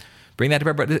 Bring that to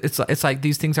bear. But it's like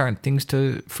these things aren't things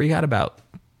to freak out about.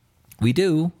 We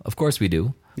do, of course we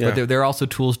do, but they're also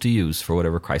tools to use for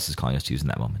whatever Christ is calling us to use in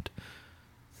that moment.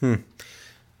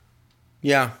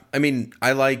 Yeah, I mean,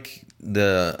 I like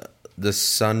the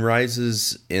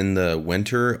sunrises in the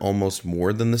winter almost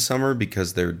more than the summer,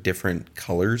 because they're different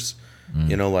colors.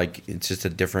 Like it's just a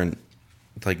different,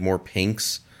 like more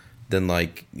pinks than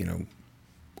like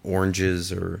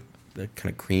oranges or the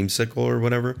kind of creamsicle or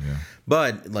whatever. Yeah.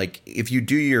 But like if you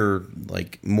do your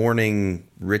like morning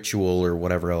ritual or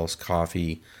whatever else,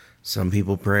 coffee, some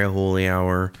people pray a holy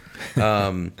hour.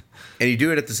 And you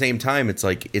do it at the same time, it's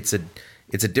like it's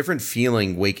a different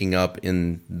feeling waking up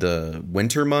in the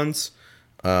winter months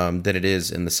than it is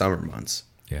in the summer months.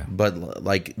 Yeah. But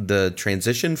like the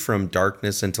transition from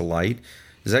darkness into light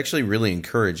is actually really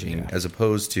encouraging, as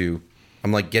opposed to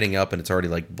I'm like getting up and it's already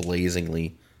like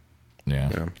blazingly.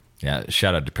 Yeah. Yeah.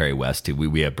 Shout out to Perry West too.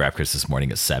 We had breakfast this morning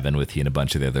at 7 with he and a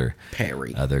bunch of the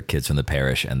other kids from the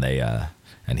parish, and they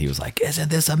and he was like, "Isn't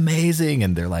this amazing?"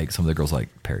 And they're like, some of the girls like,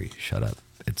 "Perry, shut up."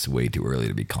 it's way too early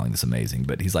to be calling this amazing.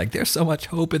 But he's like, there's so much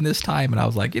hope in this time. And I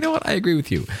was like, you know what? I agree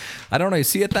with you. I don't really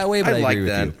see it that way, but I agree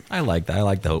with you. I like that. I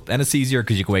like the hope. And it's easier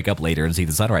because you can wake up later and see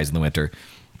the sunrise in the winter.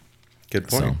 Good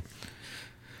point. So,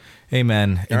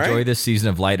 amen. All Enjoy right. this season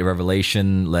of light of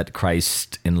revelation. Let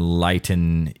Christ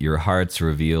enlighten your hearts,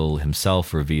 reveal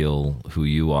himself, reveal who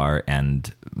you are,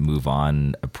 and move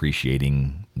on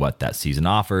appreciating what that season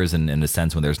offers. And in a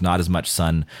sense, when there's not as much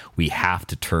sun, we have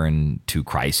to turn to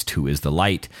Christ, who is the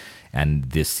light. And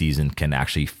this season can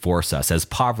actually force us, as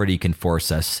poverty can force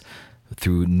us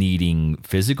through needing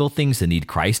physical things to need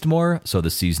Christ more. So the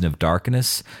season of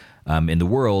darkness in the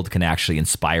world can actually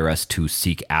inspire us to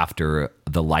seek after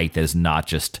the light that is not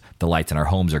just the lights in our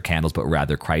homes or candles, but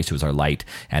rather Christ, who is our light,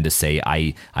 and to say,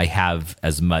 I have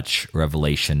as much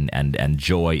revelation and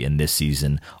joy in this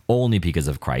season only because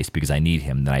of Christ, because I need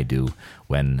him, than I do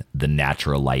when the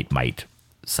natural light might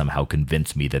somehow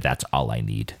convince me that that's all I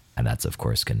need. And that's, of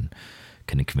course, can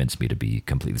convince me to be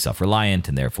completely self-reliant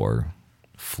and therefore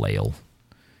flail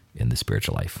in the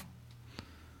spiritual life.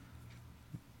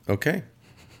 Okay.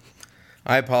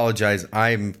 I apologize.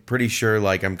 I'm pretty sure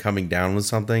like I'm coming down with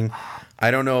something. I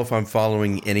don't know if I'm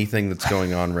following anything that's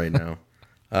going on right now.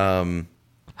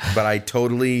 But I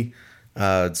totally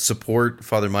support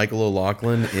Father Michael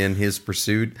O'Loughlin in his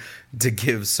pursuit to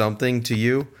give something to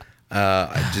you.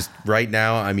 I just right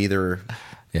now I'm either...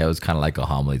 Yeah, it was kind of like a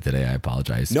homily today. I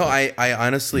apologize. No, I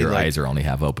honestly... Your like, eyes are only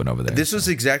half open over there. This was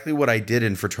exactly what I did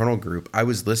in fraternal group. I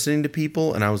was listening to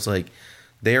people and I was like,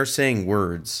 they are saying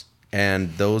words,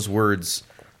 and those words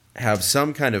have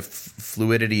some kind of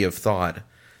fluidity of thought,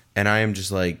 and I am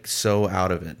just like so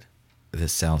out of it.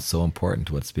 This sounds so important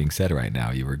to what's being said right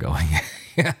now. You were going.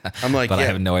 I'm like, but yeah. I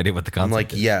have no idea what the concept I'm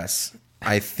like, is. yes,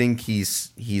 I think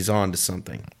he's on to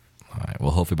something. All right.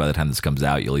 Well, hopefully by the time this comes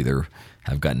out, you'll either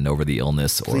have gotten over the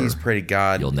illness or Please pray to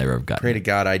God. You'll never have gotten Pray to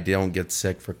God I don't get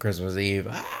sick for Christmas Eve.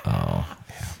 Oh,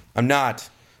 yeah. I'm not.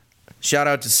 Shout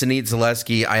out to Sinit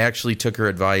Zaleski. I actually took her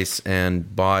advice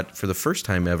and bought, for the first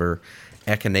time ever,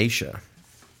 echinacea.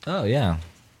 Oh, yeah.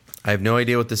 I have no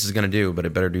idea what this is going to do, but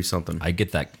it better do something. I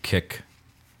get that kick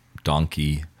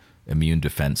donkey immune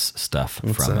defense stuff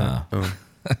What's from that?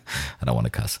 I don't want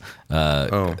to cuss.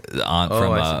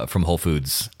 I From Whole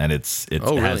Foods, and it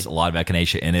has a lot of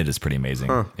echinacea in it. It's pretty amazing.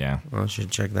 Huh. Yeah. Well, I should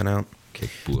check that out.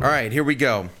 Kick All right, here we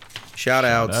go. Shout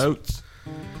outs.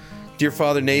 Dear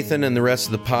Father Nathan and the rest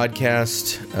of the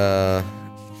podcast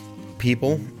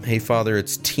people. Hey, Father,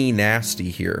 it's T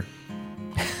Nasty here.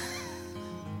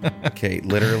 Okay,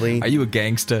 literally. Are you a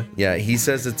gangsta? Yeah, he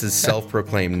says it's his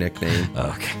self-proclaimed nickname.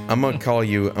 Okay. I'm gonna call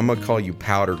you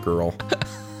Powder Girl.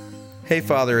 Hey,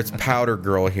 Father, it's Powder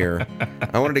Girl here.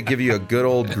 I wanted to give you a good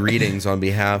old greetings on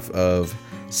behalf of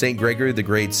St. Gregory the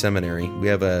Great Seminary. We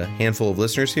have a handful of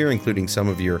listeners here, including some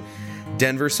of your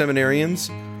Denver seminarians.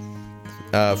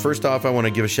 First off, I want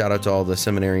to give a shout out to all the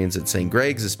seminarians at St.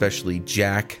 Greg's, especially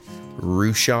Jack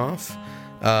Rushoff.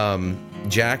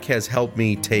 Jack has helped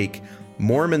me take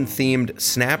Mormon-themed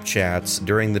Snapchats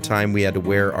during the time we had to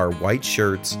wear our white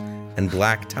shirts and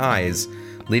black ties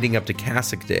leading up to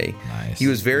Cassock Day. Nice. He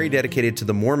was very dedicated to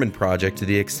the Mormon Project to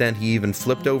the extent he even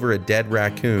flipped over a dead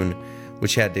raccoon,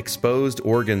 which had exposed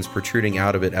organs protruding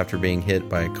out of it after being hit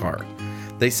by a car.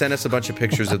 They sent us a bunch of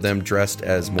pictures of them dressed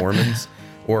as Mormons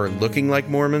or looking like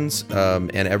Mormons,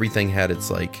 and everything had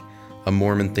its like a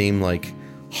Mormon theme, like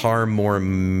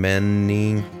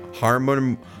harmonizing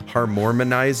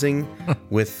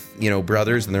with,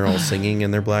 brothers, and they're all singing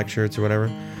in their black shirts or whatever.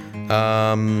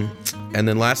 And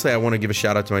then lastly, I want to give a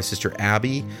shout out to my sister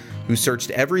Abby, who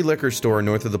searched every liquor store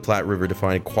north of the Platte River to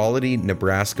find quality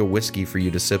Nebraska whiskey for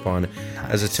you to sip on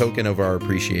as a token of our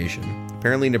appreciation.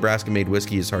 Apparently, Nebraska-made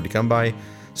whiskey is hard to come by,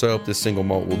 so I hope this single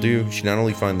malt will do. She not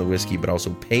only found the whiskey, but also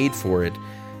paid for it,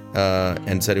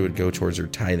 and said it would go towards her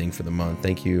tithing for the month.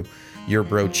 Thank you. Your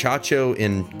bro Chacho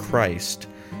in Christ,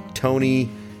 Tony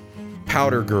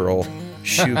Powder Girl,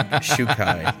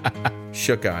 Shukai.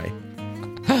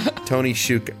 Tony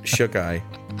Shukai.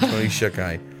 Tony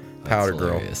Shukai. Powder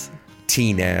Girl.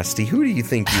 T Nasty. Who do you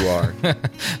think you are?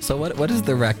 So what is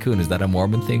the raccoon? Is that a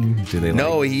Mormon thing? Do they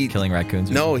killing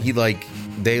raccoons? No, I'll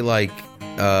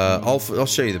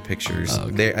show you the pictures. Oh,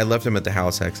 okay. I left them at the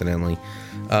house accidentally.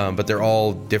 But they're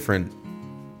all different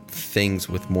things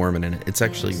with Mormon in it. It's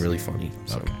actually really funny.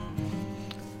 So. Okay.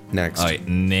 Next. All right,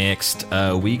 next.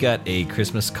 We got a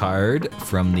Christmas card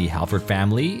from the Halford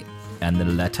family and the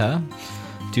letter.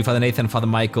 To Father Nathan and Father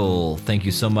Michael, thank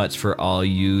you so much for all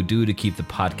you do to keep the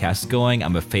podcast going.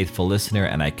 I'm a faithful listener,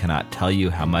 and I cannot tell you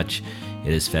how much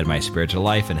it has fed my spiritual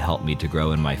life and helped me to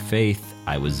grow in my faith.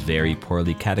 I was very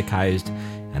poorly catechized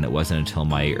and it wasn't until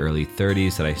my early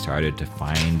 30s that I started to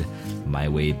find my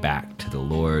way back to the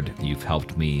Lord. You've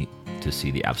helped me to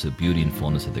see the absolute beauty and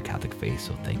fullness of the Catholic faith,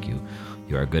 so thank you.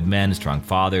 You are good men, strong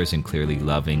fathers, and clearly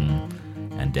loving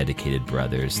and dedicated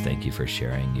brothers. Thank you for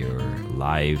sharing your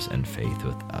lives and faith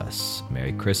with us.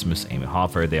 Merry Christmas, Amy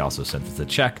Hoffer. They also sent us a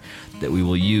check that we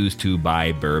will use to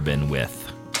buy bourbon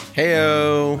with.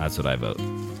 Heyo. That's what I vote.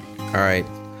 All right.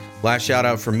 Last shout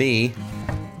out for me.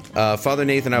 Father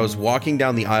Nathan, I was walking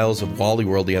down the aisles of Wally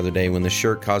World the other day when the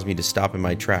shirt caused me to stop in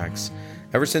my tracks.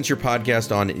 Ever since your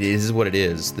podcast on It Is What It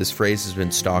Is, this phrase has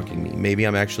been stalking me. Maybe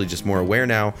I'm actually just more aware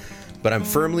now, but I'm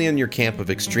firmly in your camp of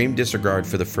extreme disregard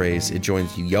for the phrase. It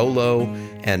joins YOLO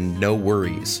and no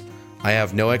worries. I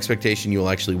have no expectation you will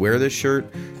actually wear this shirt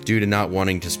due to not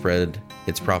wanting to spread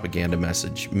its propaganda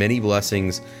message. Many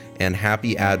blessings and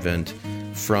happy Advent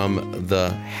from the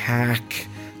Hack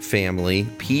family,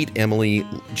 Pete, Emily,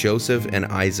 Joseph, and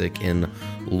Isaac in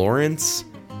Lawrence,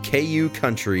 KU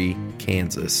Country,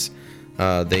 Kansas.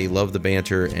 They love the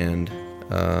banter, and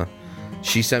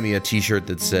she sent me a t-shirt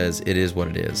that says, "It is what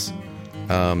it is."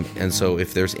 And so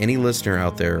if there's any listener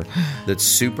out there that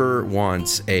super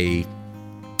wants a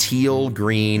teal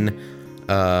green,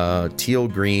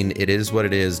 It Is What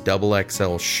It Is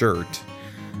XXL shirt,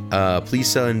 please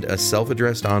send a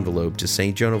self-addressed envelope to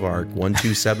St. Joan of Arc,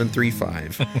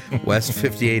 12735 West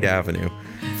 58th Avenue.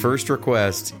 First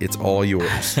request, it's all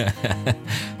yours.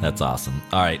 That's awesome.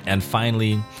 All right, and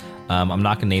finally, I'm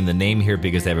not going to name the name here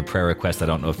because they have a prayer request. I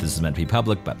don't know if this is meant to be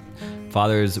public, but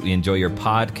fathers, we enjoy your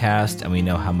podcast, and we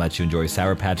know how much you enjoy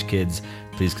Sour Patch Kids.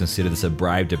 Please consider this a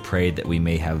bribe to pray that we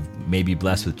may be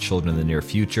blessed with children in the near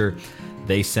future.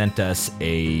 They sent us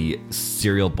a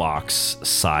cereal box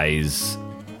size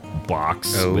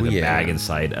box with a bag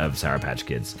inside of Sour Patch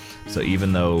Kids. So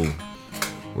even though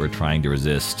we're trying to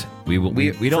resist, we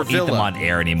don't eat them on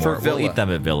air anymore. We'll eat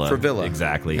them at Villa. For Villa.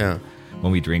 Exactly. Yeah.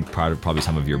 When we drink probably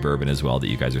some of your bourbon as well that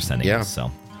you guys are sending us.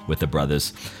 So with the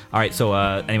brothers. All right. So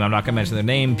anyway, I'm not going to mention their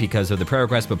name because of the prayer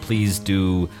request, but please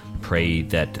do pray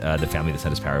that the family that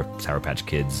sent us Sour Patch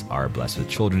Kids are blessed with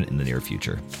children in the near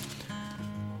future.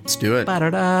 Let's do it.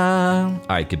 Ba-da-da. All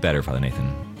right. Get better, Father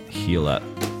Nathan. Heal up.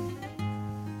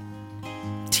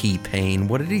 T-Pain.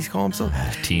 What did he call himself?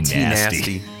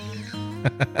 T-Nasty.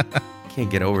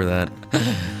 Can't get over that.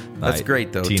 That's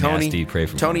great, though. T-Nasty, pray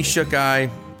for Tony Shook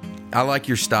Eye. I like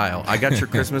your style. I got your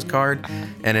Christmas card,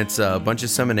 and it's a bunch of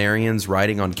seminarians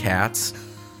riding on cats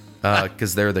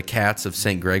because they're the cats of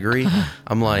St. Gregory.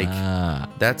 I'm like,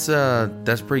 that's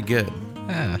pretty good.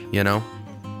 You know?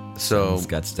 So he's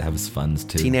got to have his funds,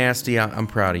 too. T-Nasty, I'm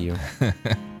proud of you.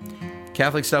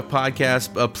 Catholic Stuff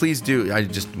Podcast. Please do. I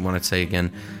just want to say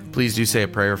again, please do say a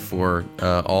prayer for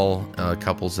all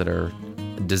couples that are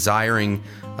desiring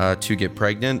to get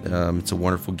pregnant. It's a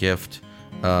wonderful gift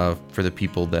for the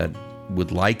people that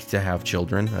would like to have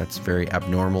children. That's very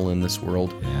abnormal in this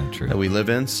world that we live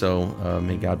in. So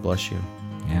may God bless you.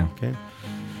 Yeah. Okay.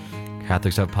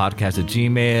 Catholic Stuff Podcast at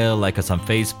Gmail. Like us on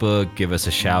Facebook. Give us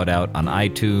a shout out on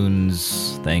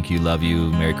iTunes. Thank you. Love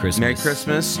you. Merry Christmas. Merry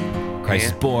Christmas. Christ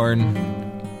is born.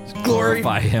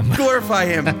 Glorify him. Glorify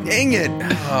him. Dang it.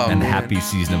 Oh, and happy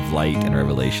season of light and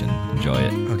revelation. Enjoy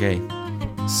it. Okay.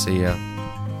 See ya.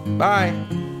 Bye.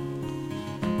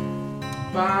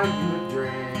 Bye.